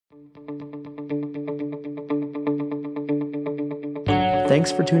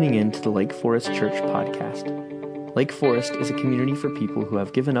Thanks for tuning in to the Lake Forest Church podcast. Lake Forest is a community for people who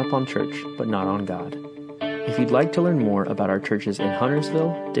have given up on church, but not on God. If you'd like to learn more about our churches in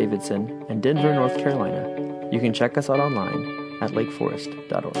Huntersville, Davidson, and Denver, North Carolina, you can check us out online at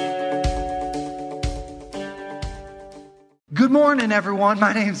lakeforest.org. Good morning, everyone.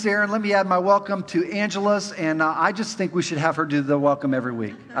 My name's Aaron. Let me add my welcome to Angela's, and I just think we should have her do the welcome every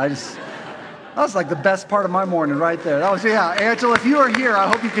week. That was like the best part of my morning right there. Angela, if you are here, I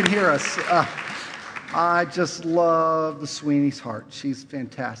hope you can hear us. I just love the Sweeney's heart. She's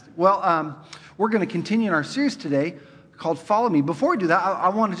fantastic. Well, we're going to continue in our series today called Follow Me. Before we do that, I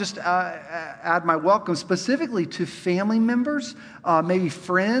want to just add my welcome specifically to family members, maybe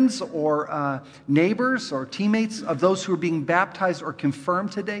friends or neighbors or teammates of those who are being baptized or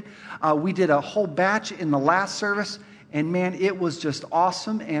confirmed today. We did a whole batch in the last service, and man, it was just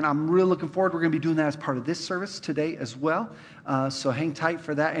awesome, and I'm really looking forward. We're going to be doing that as part of this service today as well, so hang tight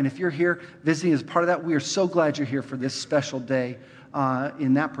for that. And if you're here visiting as part of that, we are so glad you're here for this special day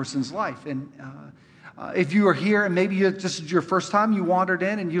in that person's life. And if you are here and maybe this is your first time, you wandered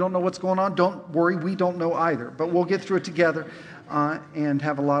in and you don't know what's going on, don't worry, we don't know either. But we'll get through it together and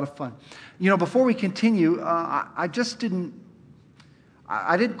have a lot of fun. You know, before we continue, I didn't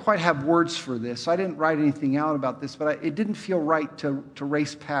quite have words for this. I didn't write anything out about this, but it didn't feel right to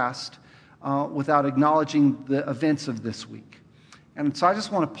race past without acknowledging the events of this week. And so I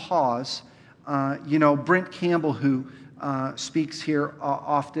just want to pause. Brent Campbell, who speaks here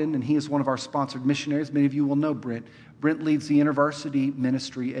often, and he is one of our sponsored missionaries. Many of you will know Brent. Brent leads the InterVarsity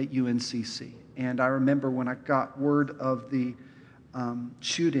ministry at UNCC. And I remember when I got word of the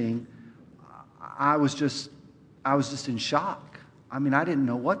shooting, I was just in shock. I mean, I didn't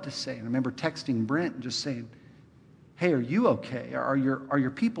know what to say. And I remember texting Brent and just saying, "Hey, are you okay? Are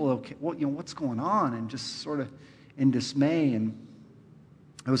your people okay? What's going on?" And just sort of in dismay. And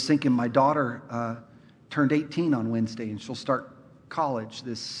I was thinking my daughter turned 18 on Wednesday, and she'll start college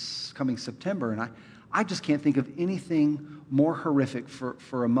this coming September. And I just can't think of anything more horrific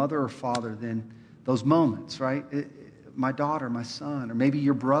for a mother or father than those moments, right? My daughter, my son, or maybe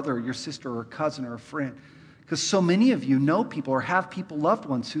your brother or your sister or a cousin or a friend. Because so many of you know people or have people, loved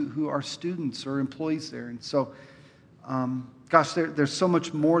ones who are students or employees there. And so, there's so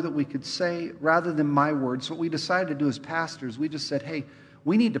much more that we could say rather than my words. What we decided to do as pastors, we just said, hey,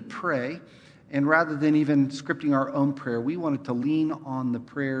 we need to pray. And rather than even scripting our own prayer, we wanted to lean on the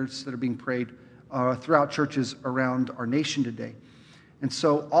prayers that are being prayed throughout churches around our nation today. And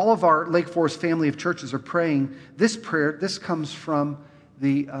so all of our Lake Forest family of churches are praying this prayer. This comes from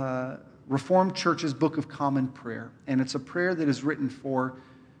the Reformed Church's Book of Common Prayer. And it's a prayer that is written for,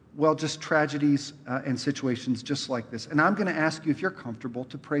 just tragedies and situations just like this. And I'm going to ask you, if you're comfortable,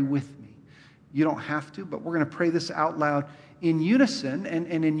 to pray with me. You don't have to, but we're going to pray this out loud in unison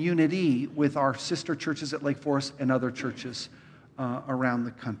and in unity with our sister churches at Lake Forest and other churches around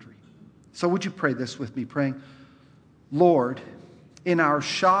the country. So would you pray this with me, praying, Lord, in our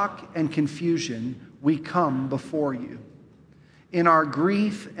shock and confusion, we come before you. In our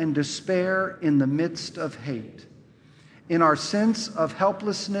grief and despair in the midst of hate, in our sense of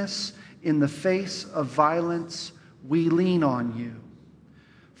helplessness in the face of violence, we lean on you.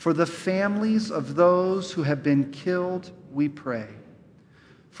 For the families of those who have been killed, we pray.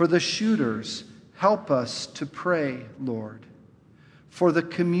 For the shooters, help us to pray, Lord. For the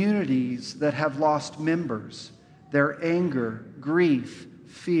communities that have lost members, their anger, grief,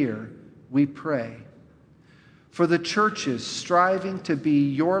 fear, we pray. For the churches striving to be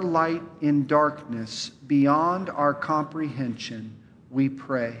your light in darkness beyond our comprehension, we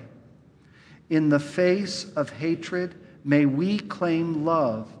pray. In the face of hatred, may we claim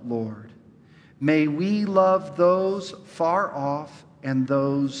love, Lord. May we love those far off and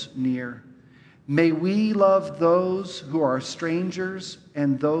those near. May we love those who are strangers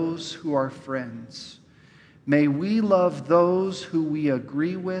and those who are friends. May we love those who we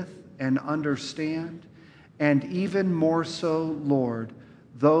agree with and understand. And even more so, Lord,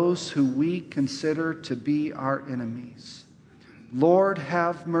 those who we consider to be our enemies. Lord,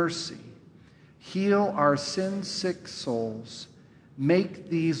 have mercy. Heal our sin-sick souls. Make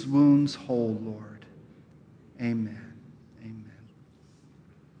these wounds whole, Lord. Amen. Amen.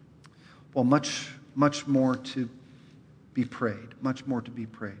 Well, much more to be prayed. Much more to be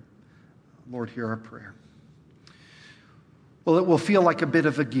prayed. Lord, hear our prayer. Well, it will feel like a bit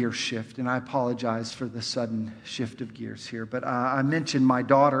of a gear shift, and I apologize for the sudden shift of gears here. But I mentioned my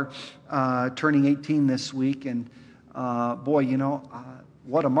daughter turning 18 this week, and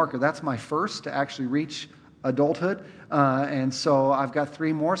what a marker. That's my first to actually reach adulthood. And so I've got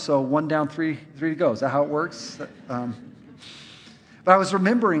 3 more. So 1 down, 3 to go. Is that how it works? But I was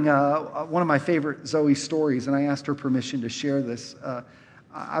remembering one of my favorite Zoe stories, and I asked her permission to share this.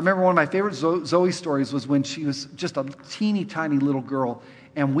 I remember one of my favorite Zoe stories was when she was just a teeny tiny little girl,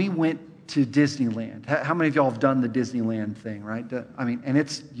 and we went to Disneyland. How many of y'all have done the Disneyland thing, right? I mean,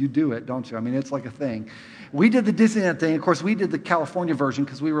 and you do it, don't you? I mean, it's like a thing. We did the Disneyland thing. Of course, we did the California version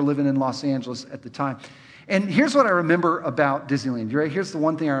because we were living in Los Angeles at the time. And here's what I remember about Disneyland. You ready? Here's the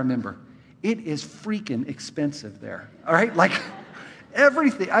one thing I remember. It is freaking expensive there, all right? Like,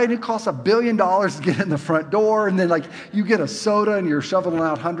 everything. It costs $1 billion to get in the front door, and then like you get a soda and you're shoveling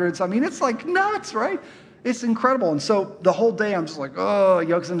out hundreds. I mean, it's like nuts, right? It's incredible. And so the whole day I'm just like,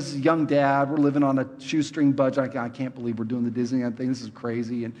 because I'm this young dad. We're living on a shoestring budget. I can't believe we're doing the Disneyland thing. This is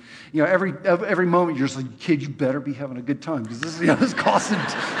crazy. And every moment you're just like, kid, you better be having a good time because this is costing.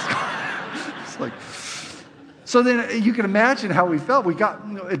 It's like. So then you can imagine how we felt. We got,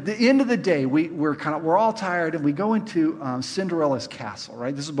 at the end of the day, we're all tired, and we go into Cinderella's castle,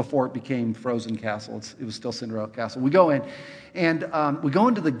 right? This is before it became Frozen Castle. It was still Cinderella Castle. We go in, and we go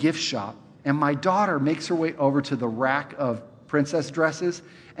into the gift shop, and my daughter makes her way over to the rack of princess dresses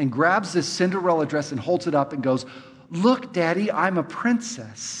and grabs this Cinderella dress and holds it up and goes, "Look, Daddy, I'm a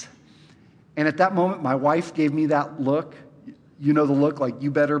princess." And at that moment, my wife gave me that look. You know the look, like, you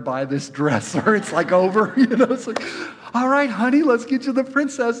better buy this dress or it's like over. It's like, all right, honey, let's get you the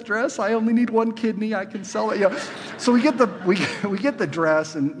princess dress. I only need 1 kidney. I can sell it. So we get the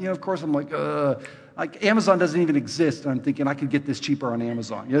dress, and of course I'm like Amazon doesn't even exist. And I'm thinking I could get this cheaper on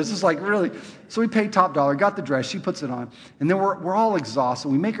Amazon. This is like really. So we paid top dollar, got the dress. She puts it on, and then we're all exhausted.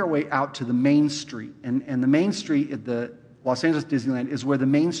 We make our way out to the main street, and the main street at the Los Angeles Disneyland is where the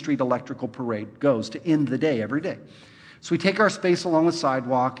Main Street Electrical Parade goes to end the day every day. So we take our space along the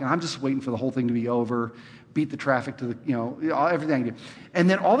sidewalk, and I'm just waiting for the whole thing to be over, beat the traffic to everything I do. And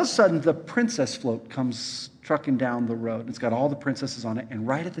then all of a sudden, the princess float comes trucking down the road. It's got all the princesses on it, and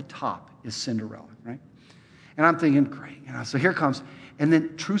right at the top is Cinderella, right? And I'm thinking, great. So here comes, and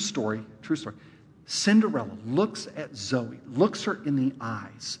then true story, Cinderella looks at Zoe, looks her in the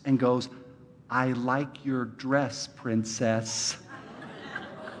eyes, and goes, "I like your dress, princess."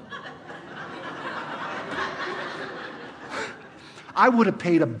 I would have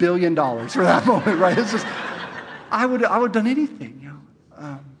paid $1 billion for that moment, right? It's just, I would have done anything,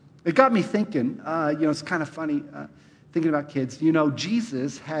 It got me thinking, it's kind of funny thinking about kids.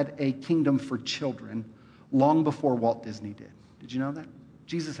 Jesus had a kingdom for children long before Walt Disney did. Did you know that?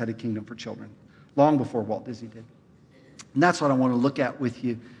 Jesus had a kingdom for children long before Walt Disney did. And that's what I want to look at with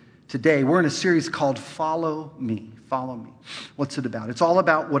you today. We're in a series called Follow Me. Follow Me. What's it about? It's all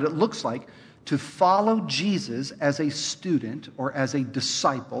about what it looks like to follow Jesus as a student or as a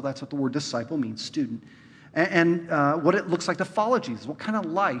disciple. That's what the word disciple means, student. And what it looks like to follow Jesus. What kind of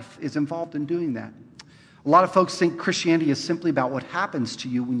life is involved in doing that? A lot of folks think Christianity is simply about what happens to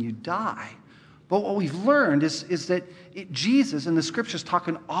you when you die. But what we've learned is that Jesus in the Scriptures talk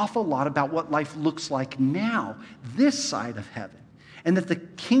an awful lot about what life looks like now, this side of heaven. And that the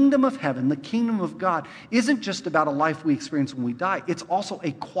kingdom of heaven, the kingdom of God, isn't just about a life we experience when we die. It's also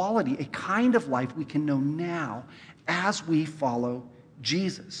a quality, a kind of life we can know now as we follow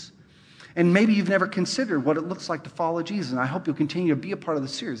Jesus. And maybe you've never considered what it looks like to follow Jesus, and I hope you'll continue to be a part of the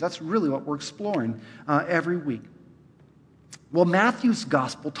series. That's really what we're exploring every week. Well, Matthew's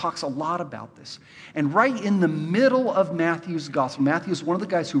gospel talks a lot about this. And right in the middle of Matthew's gospel, Matthew is one of the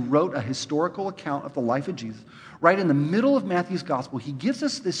guys who wrote a historical account of the life of Jesus. Right in the middle of Matthew's gospel, he gives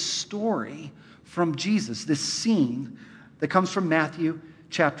us this story from Jesus, this scene that comes from Matthew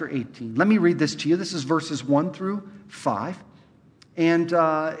chapter 18. Let me read this to you. This is verses 1 through 5. And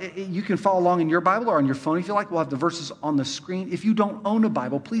you can follow along in your Bible or on your phone if you like. We'll have the verses on the screen. If you don't own a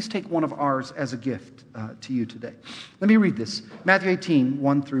Bible, please take one of ours as a gift to you today. Let me read this. Matthew 18,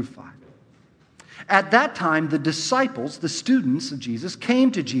 1 through 5. At that time, the disciples, the students of Jesus,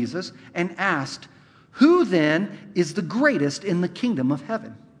 came to Jesus and asked, "Who then is the greatest in the kingdom of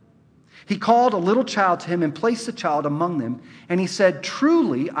heaven?" He called a little child to him and placed the child among them. And he said,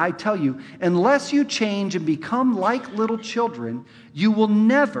 "Truly, I tell you, unless you change and become like little children, you will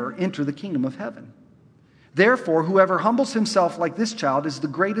never enter the kingdom of heaven. Therefore, whoever humbles himself like this child is the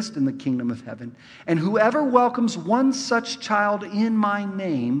greatest in the kingdom of heaven. And whoever welcomes one such child in my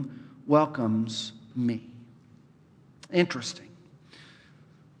name welcomes me." Interesting.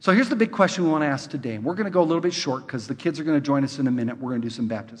 So here's the big question we want to ask today. We're going to go a little bit short because the kids are going to join us in a minute. We're going to do some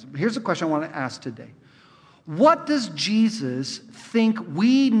baptism. Here's the question I want to ask today. What does Jesus think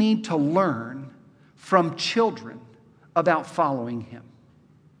we need to learn from children about following him?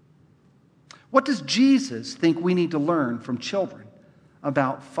 What does Jesus think we need to learn from children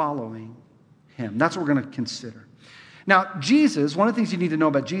about following him? That's what we're going to consider. Now, Jesus, one of the things you need to know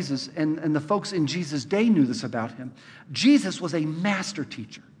about Jesus, and the folks in Jesus' day knew this about him, Jesus was a master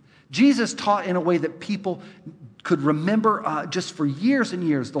teacher. Jesus taught in a way that people could remember just for years and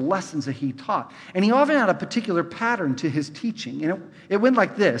years the lessons that he taught. And he often had a particular pattern to his teaching. And it went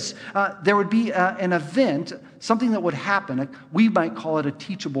like this. There would be an event, something that would happen. We might call it a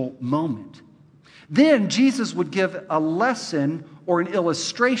teachable moment. Then Jesus would give a lesson or an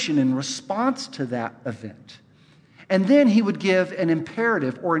illustration in response to that event. And then he would give an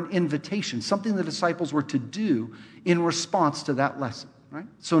imperative or an invitation, something the disciples were to do in response to that lesson. Right?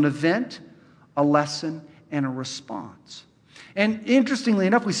 So an event, a lesson, and a response. And interestingly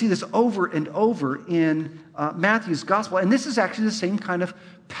enough, we see this over and over in Matthew's gospel. And this is actually the same kind of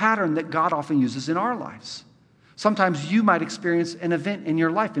pattern that God often uses in our lives. Sometimes you might experience an event in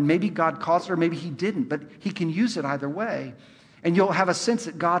your life, and maybe God caused it or maybe he didn't, but he can use it either way. And you'll have a sense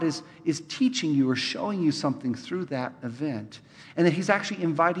that God is teaching you or showing you something through that event, and that he's actually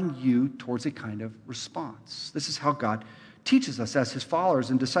inviting you towards a kind of response. This is how God teaches us as his followers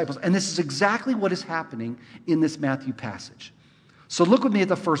and disciples. And this is exactly what is happening in this Matthew passage. So look with me at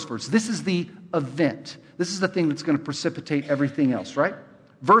the first verse. This is the event. This is the thing that's going to precipitate everything else, right?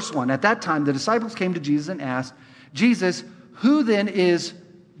 Verse 1, at that time the disciples came to Jesus and asked, Jesus, who then is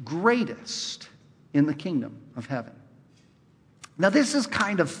greatest in the kingdom of heaven? Now this is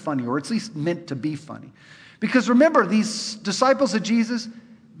kind of funny, or at least meant to be funny. Because remember, these disciples of Jesus,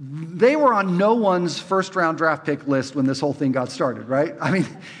 they were on no one's first-round draft pick list when this whole thing got started, right? I mean,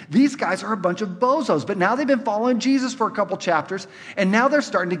 these guys are a bunch of bozos, but now they've been following Jesus for a couple chapters, and now they're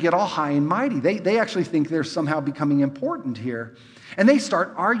starting to get all high and mighty. They actually think they're somehow becoming important here. And they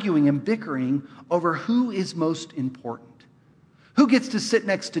start arguing and bickering over who is most important. Who gets to sit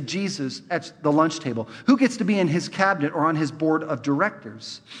next to Jesus at the lunch table? Who gets to be in his cabinet or on his board of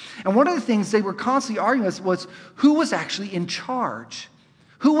directors? And one of the things they were constantly arguing was who was actually in charge?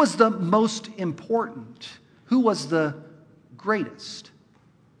 Who was the most important? Who was the greatest?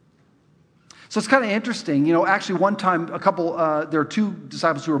 So it's kind of interesting. You know, actually one time, there are two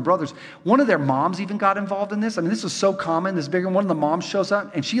disciples who were brothers. One of their moms even got involved in this. I mean, this was so common, this big one. One of the moms shows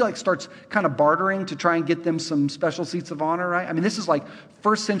up, and she starts kind of bartering to try and get them some special seats of honor, right? I mean, this is like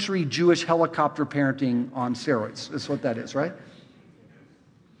first century Jewish helicopter parenting on steroids. That's what that is, right?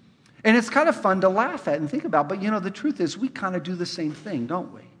 And it's kind of fun to laugh at and think about. But, the truth is we kind of do the same thing,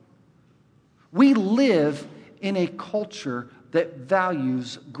 don't we? We live in a culture that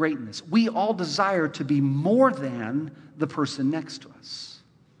values greatness. We all desire to be more than the person next to us.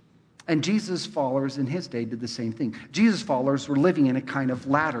 And Jesus' followers in his day did the same thing. Jesus' followers were living in a kind of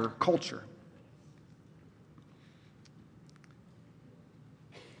ladder culture.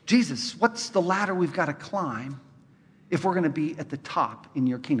 Jesus, what's the ladder we've got to climb if we're going to be at the top in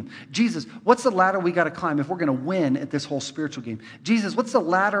your kingdom? Jesus, what's the ladder we got to climb if we're going to win at this whole spiritual game? Jesus, what's the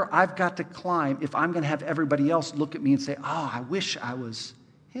ladder I've got to climb if I'm going to have everybody else look at me and say, oh, I wish I was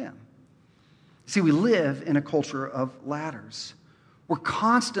him? See, we live in a culture of ladders. We're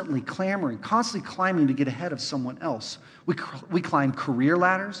constantly clamoring, constantly climbing to get ahead of someone else. We climb career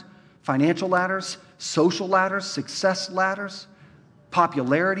ladders, financial ladders, social ladders, success ladders,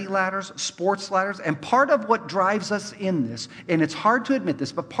 popularity ladders, sports ladders. And part of what drives us in this, and it's hard to admit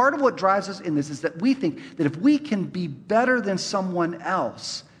this, but part of what drives us in this is that we think that if we can be better than someone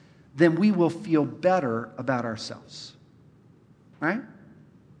else, then we will feel better about ourselves. Right?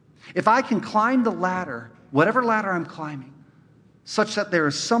 If I can climb the ladder, whatever ladder I'm climbing, such that there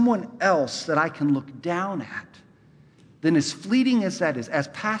is someone else that I can look down at, then as fleeting as that is, as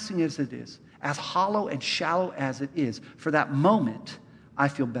passing as it is, as hollow and shallow as it is, for that moment, I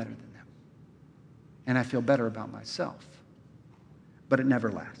feel better than them. And I feel better about myself. But it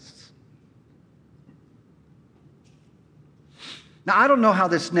never lasts. Now, I don't know how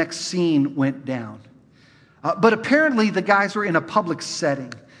this next scene went down. But apparently the guys were in a public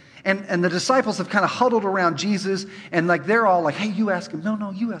setting. And the disciples have kind of huddled around Jesus, and they're all like, hey, you ask him. No,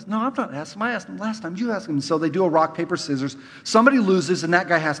 you ask. No, I'm not asking him. I asked him last time. You ask him. And so they do a rock, paper, scissors. Somebody loses, and that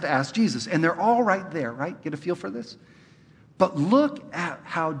guy has to ask Jesus. And they're all right there, right? Get a feel for this? But look at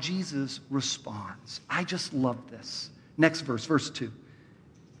how Jesus responds. I just love this. Next verse, verse 2.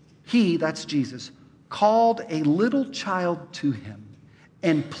 He, that's Jesus, called a little child to him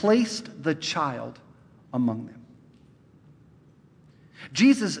and placed the child among them.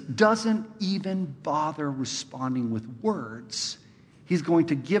 Jesus doesn't even bother responding with words. He's going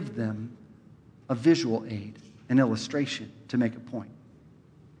to give them a visual aid, an illustration to make a point.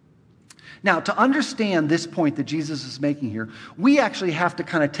 Now, to understand this point that Jesus is making here, we actually have to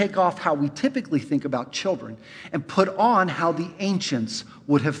kind of take off how we typically think about children and put on how the ancients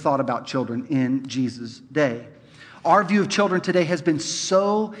would have thought about children in Jesus' day. Our view of children today has been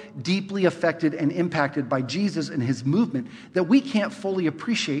so deeply affected and impacted by Jesus and his movement that we can't fully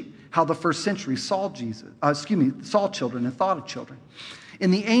appreciate how the first century saw children and thought of children.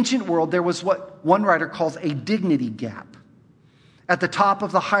 In the ancient world, there was what one writer calls a dignity gap. At the top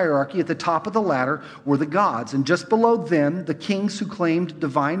of the hierarchy, at the top of the ladder, were the gods, and just below them, the kings who claimed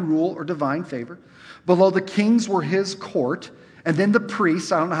divine rule or divine favor. Below the kings were his court, and then the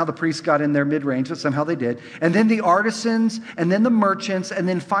priests. I don't know how the priests got in there mid-range, but somehow they did. And then the artisans, and then the merchants, and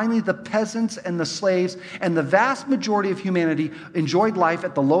then finally the peasants and the slaves. And the vast majority of humanity enjoyed life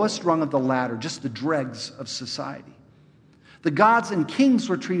at the lowest rung of the ladder, just the dregs of society. The gods and kings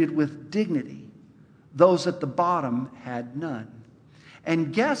were treated with dignity. Those at the bottom had none.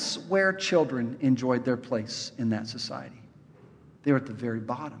 And guess where children enjoyed their place in that society? They were at the very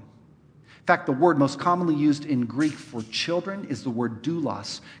bottom. In fact, the word most commonly used in Greek for children is the word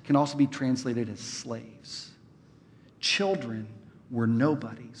doulos, can also be translated as slaves. Children were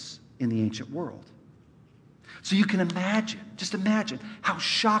nobodies in the ancient world. So you can just imagine how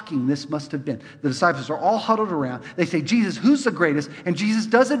shocking this must have been. The disciples are all huddled around. They say, Jesus, who's the greatest? And Jesus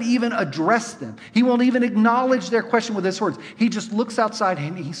doesn't even address them. He won't even acknowledge their question with his words. He just looks outside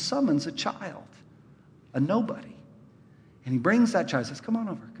and he summons a child, a nobody. And he brings that child and says, come on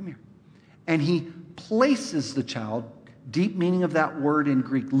over, come here. And he places the child, deep meaning of that word in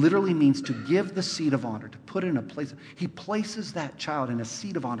Greek, literally means to give the seat of honor, to put in a place. He places that child in a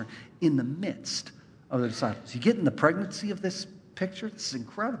seat of honor in the midst of the disciples. You get in the pregnancy of this picture? This is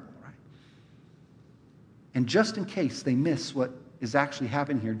incredible, right? And just in case they miss what is actually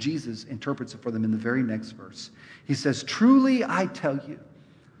happening here, Jesus interprets it for them in the very next verse. He says, truly I tell you,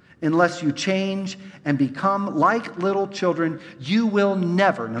 unless you change and become like little children, you will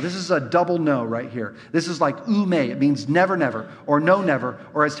never. Now, this is a double no right here. This is like ume. It means never, never, or no, never,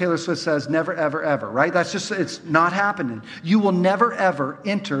 or as Taylor Swift says, never, ever, ever, right? That's just, it's not happening. You will never, ever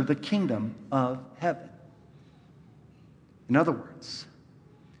enter the kingdom of heaven. In other words,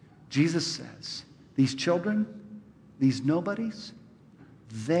 Jesus says, these children, these nobodies,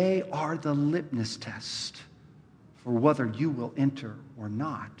 they are the litmus test for whether you will enter or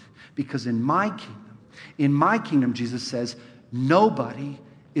not. Because in my kingdom, Jesus says, nobody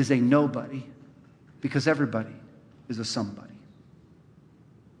is a nobody because everybody is a somebody.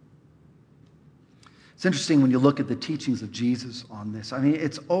 It's interesting when you look at the teachings of Jesus on this. I mean,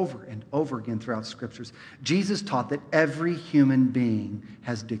 it's over and over again throughout Scriptures. Jesus taught that every human being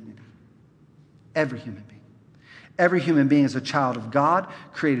has dignity. Every human being. Every human being is a child of God,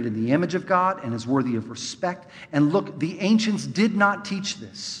 created in the image of God, and is worthy of respect. And look, the ancients did not teach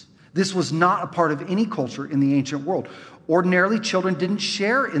this. This was not a part of any culture in the ancient world. Ordinarily, children didn't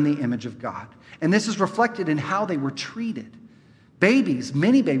share in the image of God. And this is reflected in how they were treated.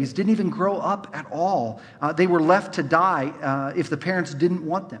 Many babies didn't even grow up at all. They were left to die if the parents didn't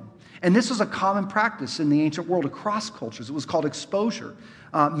want them. And this was a common practice in the ancient world across cultures. It was called exposure.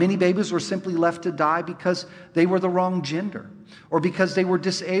 Many babies were simply left to die because they were the wrong gender, or because they were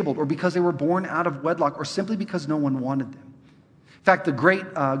disabled, or because they were born out of wedlock, or simply because no one wanted them. In fact, the great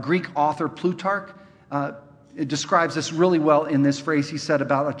Greek author Plutarch describes this really well in this phrase he said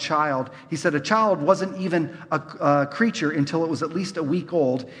about a child. He said, a child wasn't even a creature until it was at least a week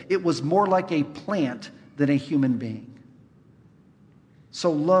old. It was more like a plant than a human being. So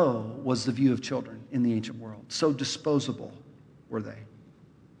low was the view of children in the ancient world. So disposable were they.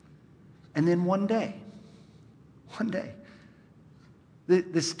 And then one day,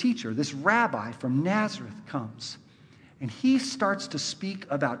 this teacher, this rabbi from Nazareth comes, and he starts to speak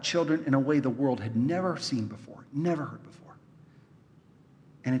about children in a way the world had never seen before, never heard before.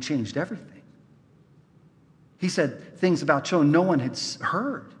 And it changed everything. He said things about children no one had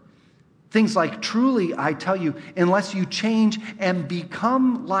heard. Things like, truly, I tell you, unless you change and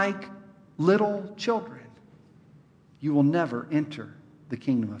become like little children, you will never enter the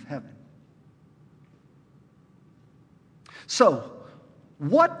kingdom of heaven. So,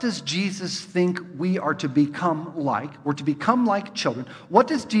 what does Jesus think we are to become like? We're to become like children. What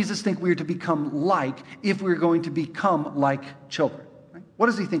does Jesus think we are to become like if we're going to become like children? Right? What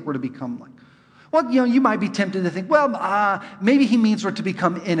does he think we're to become like? Well, you might be tempted to think, maybe he means we're to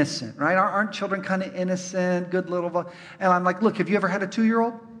become innocent, right? Aren't children kind of innocent, good little... And I'm like, look, have you ever had a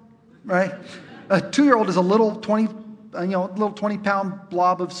 2-year-old? Right? A 2-year-old is a little 20-pound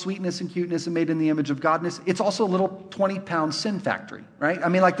blob of sweetness and cuteness and made in the image of Godness. It's also a little 20-pound sin factory, right? I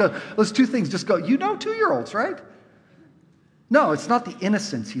mean, like those two things just go, 2-year-olds, right? No, it's not the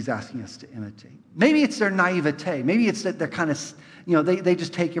innocence he's asking us to imitate. Maybe it's their naivete. Maybe it's that they're kind of, they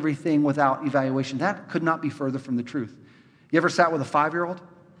just take everything without evaluation. That could not be further from the truth. You ever sat with a 5-year-old?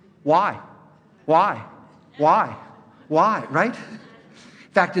 Why? Why? Why? Why? Right?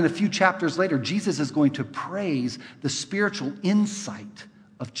 In fact, in a few chapters later, Jesus is going to praise the spiritual insight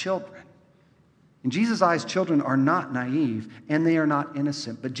of children. In Jesus' eyes, children are not naive and they are not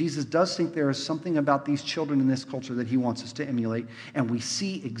innocent. But Jesus does think there is something about these children in this culture that he wants us to emulate. And we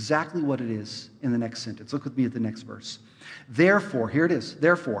see exactly what it is in the next sentence. Look with me at the next verse. Therefore, here it is.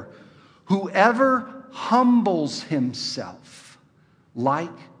 Therefore, whoever humbles himself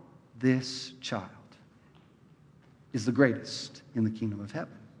like this child is the greatest in the kingdom of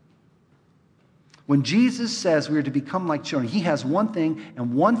heaven. When Jesus says we are to become like children, he has one thing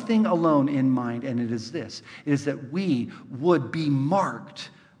and one thing alone in mind, and it is this. It is that we would be marked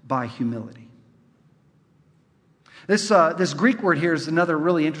by humility. This Greek word here is another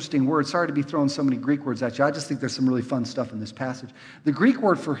really interesting word. Sorry to be throwing so many Greek words at you. I just think there's some really fun stuff in this passage. The Greek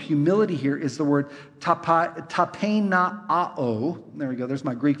word for humility here is the word tapenao. There we go. There's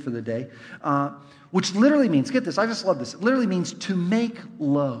my Greek for the day. Which literally means, get this, I just love this. It literally means to make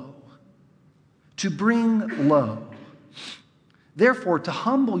low. To bring low. Therefore, to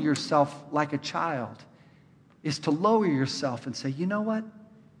humble yourself like a child is to lower yourself and say, you know what?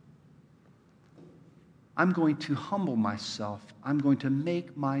 I'm going to humble myself. I'm going to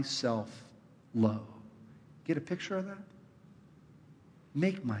make myself low. Get a picture of that?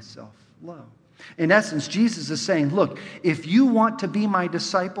 Make myself low. In essence, Jesus is saying, look, if you want to be my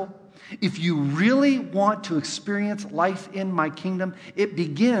disciple, if you really want to experience life in my kingdom, it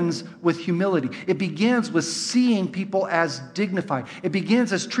begins with humility. It begins with seeing people as dignified. It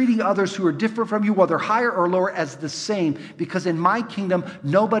begins as treating others who are different from you, whether higher or lower, as the same. Because in my kingdom,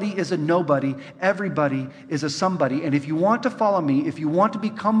 nobody is a nobody. Everybody is a somebody. And if you want to follow me, if you want to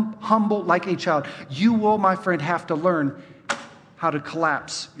become humble like a child, you will, my friend, have to learn how to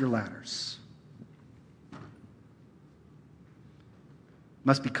collapse your ladders.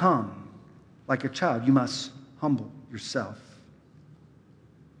 Must become like a child. You must humble yourself.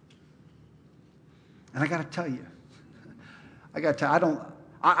 And I got to tell you,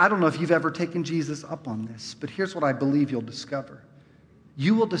 I don't know if you've ever taken Jesus up on this, but here's what I believe you'll discover.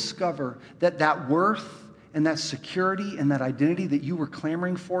 You will discover that worth and that security and that identity that you were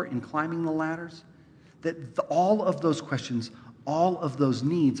clamoring for in climbing the ladders, that all of those questions, all of those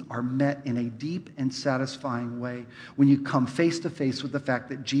needs are met in a deep and satisfying way when you come face to face with the fact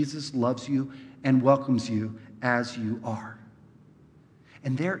that Jesus loves you and welcomes you as you are.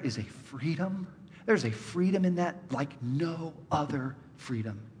 And there is a freedom. There's a freedom in that like no other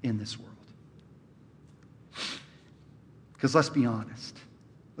freedom in this world. Because let's be honest.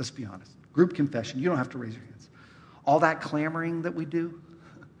 Group confession, you don't have to raise your hands. All that clamoring that we do,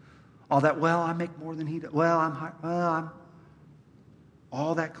 all that, well, I make more than he does. Well, I'm high. Well,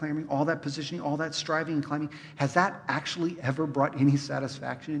 all that clamoring, all that positioning, all that striving and climbing, has that actually ever brought any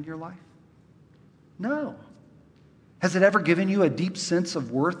satisfaction in your life? No. Has it ever given you a deep sense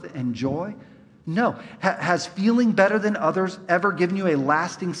of worth and joy? No. Has feeling better than others ever given you a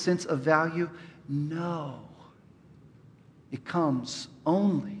lasting sense of value? No. It comes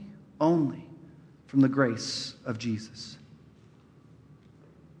only from the grace of Jesus.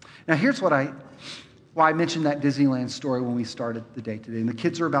 Now here's why I mentioned that Disneyland story when we started the day today. And the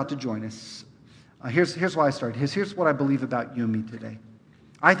kids are about to join us. Here's why I started. Here's what I believe about you and me today.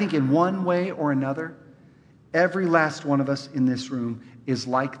 I think in one way or another, every last one of us in this room is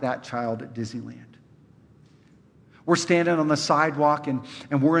like that child at Disneyland. We're standing on the sidewalk and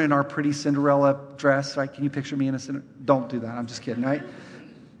we're in our pretty Cinderella dress, right? Can you picture me in a Cinderella? Don't do that. I'm just kidding, right?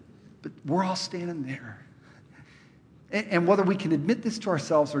 But we're all standing there. And whether we can admit this to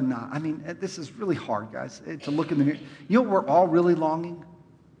ourselves or not, I mean, this is really hard, guys, to look in the mirror. You know what we're all really longing?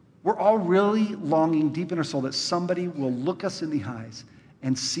 We're all really longing deep in our soul that somebody will look us in the eyes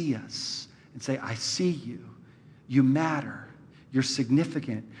and see us and say, I see you. You matter. You're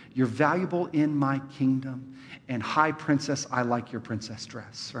significant. You're valuable in my kingdom. And hi, princess, I like your princess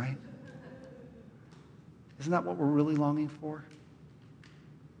dress, right? Isn't that what we're really longing for?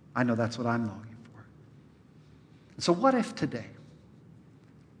 I know that's what I'm longing for. So what if today,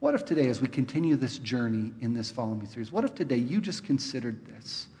 as we continue this journey in this Follow Me series, what if today you just considered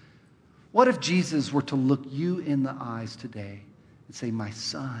this? What if Jesus were to look you in the eyes today and say, my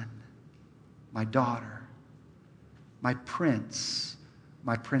son, my daughter, my prince,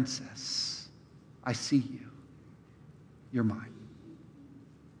 my princess, I see you. You're mine.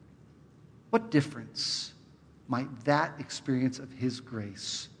 What difference might that experience of his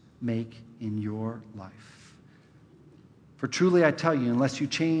grace make in your life? For truly I tell you, unless you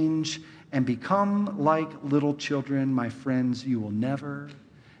change and become like little children, my friends, you will never,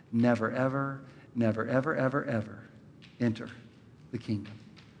 never, ever, never, ever, ever, ever enter the kingdom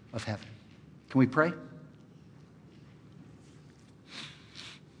of heaven. Can we pray?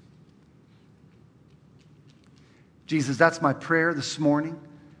 Jesus, that's my prayer this morning,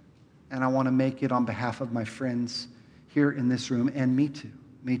 and I want to make it on behalf of my friends here in this room, and me too,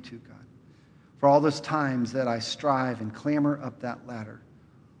 God. For all those times that I strive and clamber up that ladder,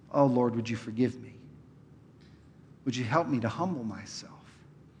 oh Lord, would you forgive me? Would you help me to humble myself?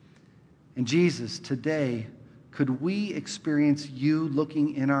 And Jesus, today, could we experience you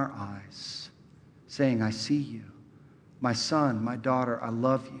looking in our eyes, saying, I see you. My son, my daughter, I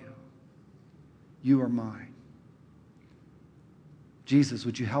love you. You are mine. Jesus,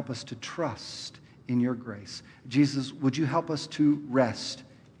 would you help us to trust in your grace? Jesus, would you help us to rest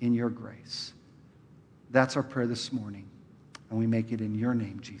in your grace? That's our prayer this morning, and we make it in your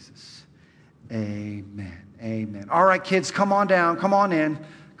name, Jesus. Amen. Amen. All right, kids, come on down. Come on in.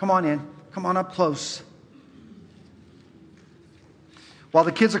 Come on in. Come on up close. While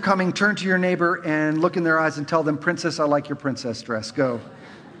the kids are coming, turn to your neighbor and look in their eyes and tell them, Princess, I like your princess dress. Go.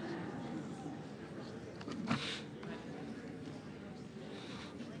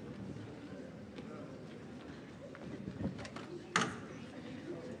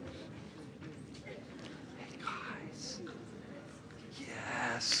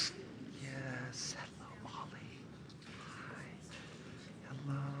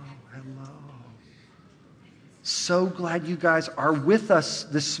 So glad you guys are with us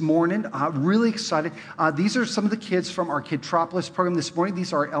this morning. Really excited. These are some of the kids from our Kidtropolis program this morning.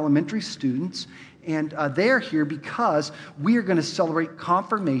 These are elementary students, and they are here because we are going to celebrate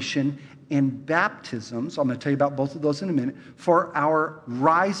confirmation and baptisms. I'm going to tell you about both of those in a minute, for our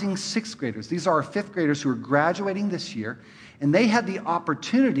rising sixth graders. These are our fifth graders who are graduating this year, and they had the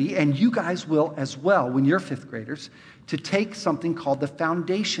opportunity, and you guys will as well when you're fifth graders, to take something called the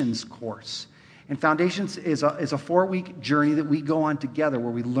Foundations course. And Foundations is a 4-week journey that we go on together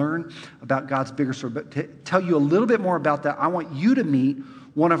where we learn about God's bigger story. But to tell you a little bit more about that, I want you to meet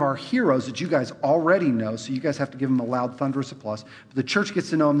one of our heroes that you guys already know, so you guys have to give him a loud, thunderous applause. But the church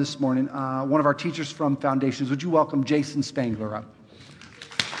gets to know him this morning. One of our teachers from Foundations. Would you welcome Jason Spangler up?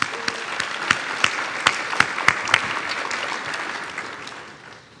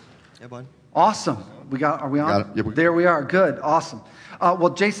 Yeah, bud. Awesome. Are we on? Got it. Yeah, there we are. Good. Awesome.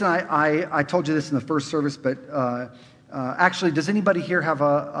 Well, Jason, I told you this in the first service, but actually, does anybody here have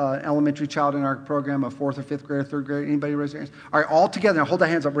an elementary child in our program, a fourth or fifth grader, third grader? Anybody raise their hands? All right, all together. Now, hold our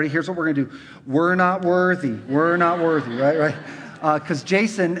hands up. Ready? Here's what we're going to do. We're not worthy. We're not worthy, right? Because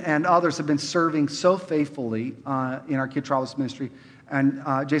Jason and others have been serving so faithfully in our Kidtropolis ministry. And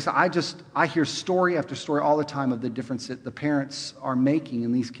Jason, I hear story after story all the time of the difference that the parents are making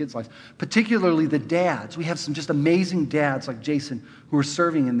in these kids' lives, particularly the dads. We have some just amazing dads like Jason who are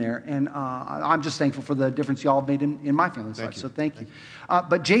serving in there. And I'm just thankful for the difference y'all have made in my family's life. So thank you.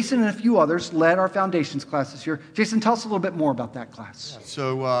 But Jason and a few others led our Foundations class this year. Jason, tell us a little bit more about that class. Yeah,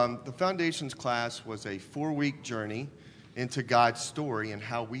 so the Foundations class was a 4-week journey into God's story and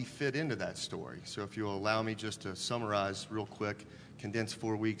how we fit into that story. So if you'll allow me just to summarize real quick, condense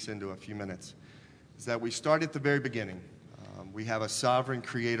 4 weeks into a few minutes, is that we start at the very beginning. We have a sovereign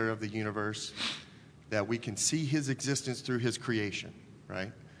creator of the universe that we can see his existence through his creation,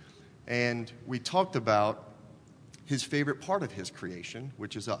 right? And we talked about his favorite part of his creation,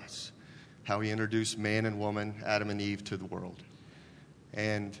 which is us, how he introduced man and woman, Adam and Eve, to the world.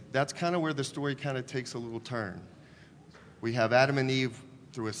 And that's kind of where the story kind of takes a little turn. We have Adam and Eve,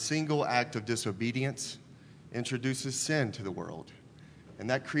 through a single act of disobedience, introduces sin to the world. And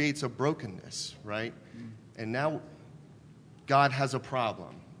that creates a brokenness, right? And now God has a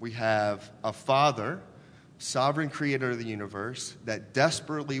problem. We have a father, sovereign creator of the universe, that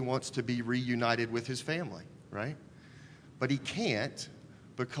desperately wants to be reunited with his family, right? But he can't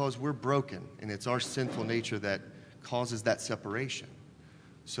because we're broken, and it's our sinful nature that causes that separation.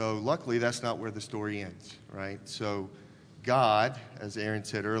 So luckily, that's not where the story ends, right? So God, as Aaron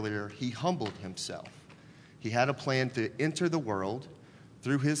said earlier, he humbled himself. He had a plan to enter the world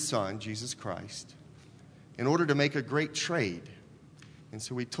through his son, Jesus Christ, in order to make a great trade. And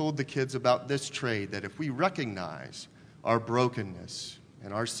so we told the kids about this trade, that if we recognize our brokenness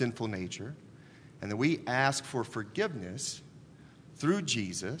and our sinful nature, and that we ask for forgiveness through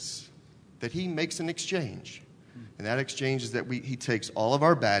Jesus, that he makes an exchange. And that exchange is that he takes all of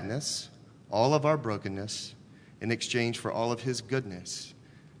our badness, all of our brokenness, in exchange for all of his goodness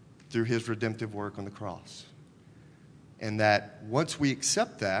through his redemptive work on the cross. And that once we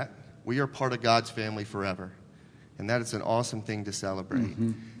accept that, we are part of God's family forever. And that is an awesome thing to celebrate.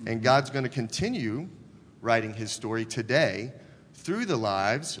 Mm-hmm. And God's going to continue writing his story today through the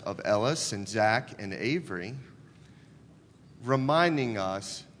lives of Ellis and Zach and Avery, reminding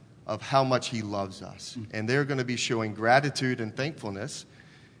us of how much he loves us. And they're going to be showing gratitude and thankfulness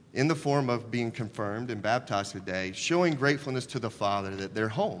in the form of being confirmed and baptized today, showing gratefulness to the Father that they're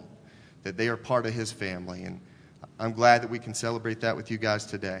home, that they are part of his family. And I'm glad that we can celebrate that with you guys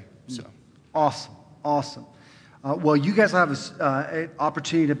today. So Awesome. Well, you guys have an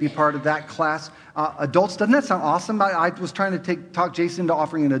opportunity to be part of that class. Adults, doesn't that sound awesome? I was trying to talk Jason into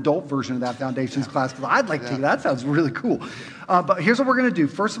offering an adult version of that Foundations class because I'd like to. That sounds really cool. But here's what we're going to do.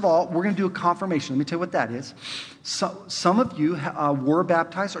 First of all, we're going to do a confirmation. Let me tell you what that is. So, some of you were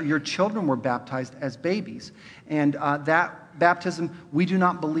baptized, or your children were baptized as babies. And that baptism, we do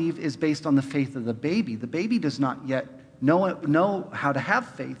not believe, is based on the faith of the baby. The baby does not yet know how to have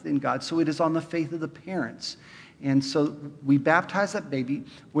faith in God, so it is on the faith of the parents. And so we baptize that baby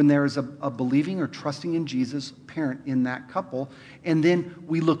when there is a believing or trusting in Jesus parent in that couple. And then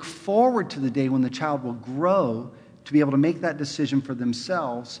we look forward to the day when the child will grow to be able to make that decision for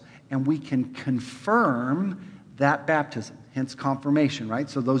themselves, and we can confirm that baptism, hence confirmation, right?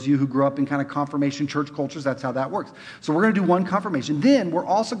 So those of you who grew up in kind of confirmation church cultures, that's how that works. So we're going to do one confirmation. Then we're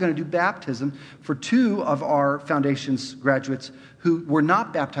also going to do baptism for 2 of our Foundations graduates who were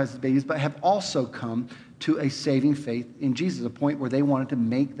not baptized as babies but have also come to a saving faith in Jesus, a point where they wanted to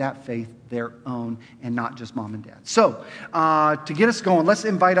make that faith their own and not just mom and dad. So to get us going, let's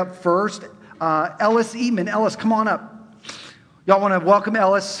invite up first Ellis Eatman. Ellis, come on up. Y'all want to welcome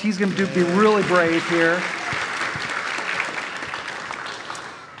Ellis. He's going to be really brave here.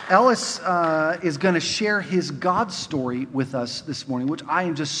 Ellis is going to share his God story with us this morning, which I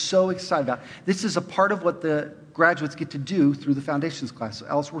am just so excited about. This is a part of what the graduates get to do through the Foundations class. So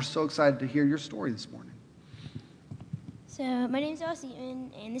Ellis, we're so excited to hear your story this morning. So my name is Ellis Eatman,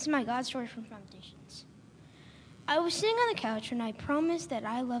 and this is my God story from Foundations. I was sitting on the couch, and I promised that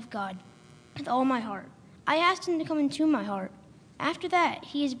I love God with all my heart. I asked him to come into my heart. After that,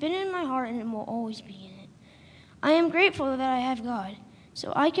 he has been in my heart and will always be in it. I am grateful that I have God,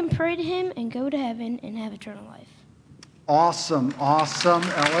 so I can pray to him and go to heaven and have eternal life. Awesome,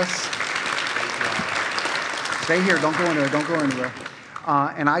 Ellis. Stay here. Don't go anywhere.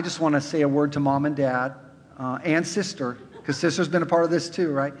 And I just want to say a word to mom and dad and sister, because sister's been a part of this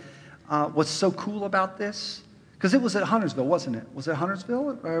too, right? What's so cool about this? Because it was at Huntersville, wasn't it? Was it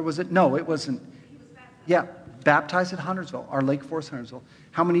Huntersville? Or was it? No, it wasn't. Yeah, baptized at Huntersville, our Lake Forest Huntersville.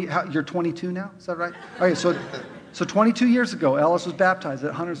 You're 22 now? Is that right? Okay, so 22 years ago, Ellis was baptized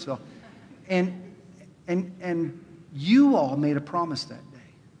at Huntersville. And you all made a promise that day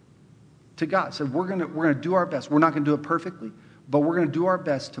to God. Said, we're gonna do our best. We're not going to do it perfectly, but we're going to do our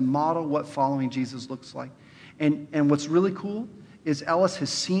best to model what following Jesus looks like. And what's really cool is Ellis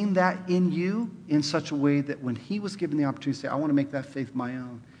has seen that in you in such a way that when he was given the opportunity to say, I want to make that faith my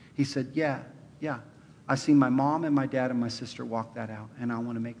own, he said, yeah, I've seen my mom and my dad and my sister walk that out, and I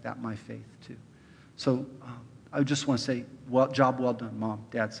want to make that my faith too. So I just want to say, job well done, mom,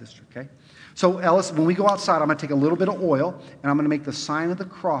 dad, sister, okay? So Ellis, when we go outside, I'm going to take a little bit of oil, and I'm going to make the sign of the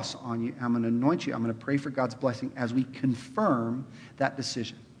cross on you. I'm going to anoint you. I'm going to pray for God's blessing as we confirm that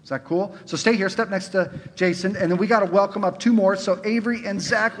decision. Is that cool? So stay here, step next to Jason, and then we got to welcome up 2 more. So Avery and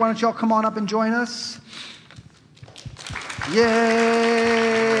Zach, why don't y'all come on up and join us?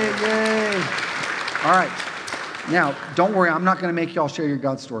 Yay! All right. Now, don't worry, I'm not going to make y'all share your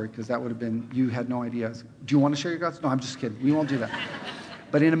God story, because that would have been, you had no idea. Do you want to share your God story? No, I'm just kidding. We won't do that.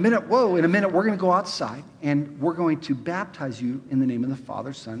 But in a minute, we're going to go outside, and we're going to baptize you in the name of the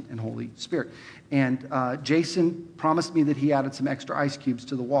Father, Son, and Holy Spirit. And Jason promised me that he added some extra ice cubes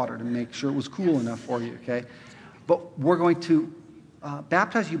to the water to make sure it was cool enough for you, okay? But we're going to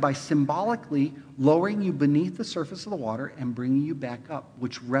baptize you by symbolically lowering you beneath the surface of the water and bringing you back up,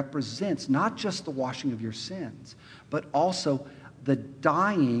 which represents not just the washing of your sins, but also the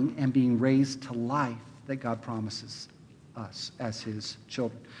dying and being raised to life that God promises us as his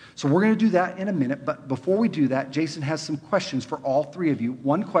children. So we're going to do that in a minute, but before we do that, Jason has some questions for all 3 of you.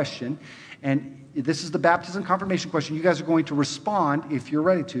 One question, and this is the baptism confirmation question. You guys are going to respond, if you're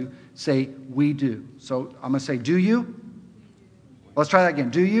ready to, say, we do. So I'm going to say, do you? Let's try that again.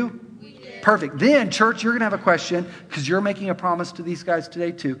 Do you? We do. Perfect. Then, church, you're going to have a question, because you're making a promise to these guys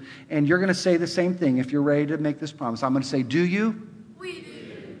today too, and you're going to say the same thing if you're ready to make this promise. I'm going to say, do you? We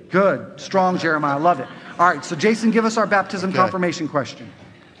do. Good. Strong, Jeremiah. I love it. All right, so Jason, give us our baptism confirmation question.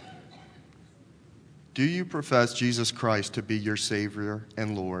 Do you profess Jesus Christ to be your Savior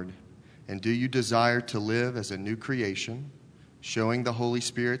and Lord? And do you desire to live as a new creation, showing the Holy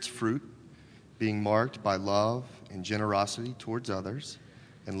Spirit's fruit, being marked by love and generosity towards others,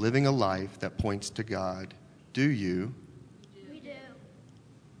 and living a life that points to God. Do you? We do.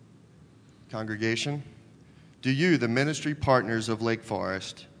 Congregation, do you, the ministry partners of Lake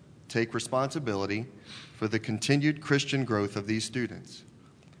Forest, take responsibility for the continued Christian growth of these students,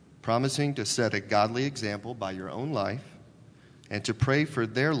 promising to set a godly example by your own life and to pray for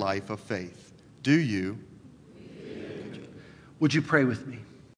their life of faith? Do you? Would you pray with me?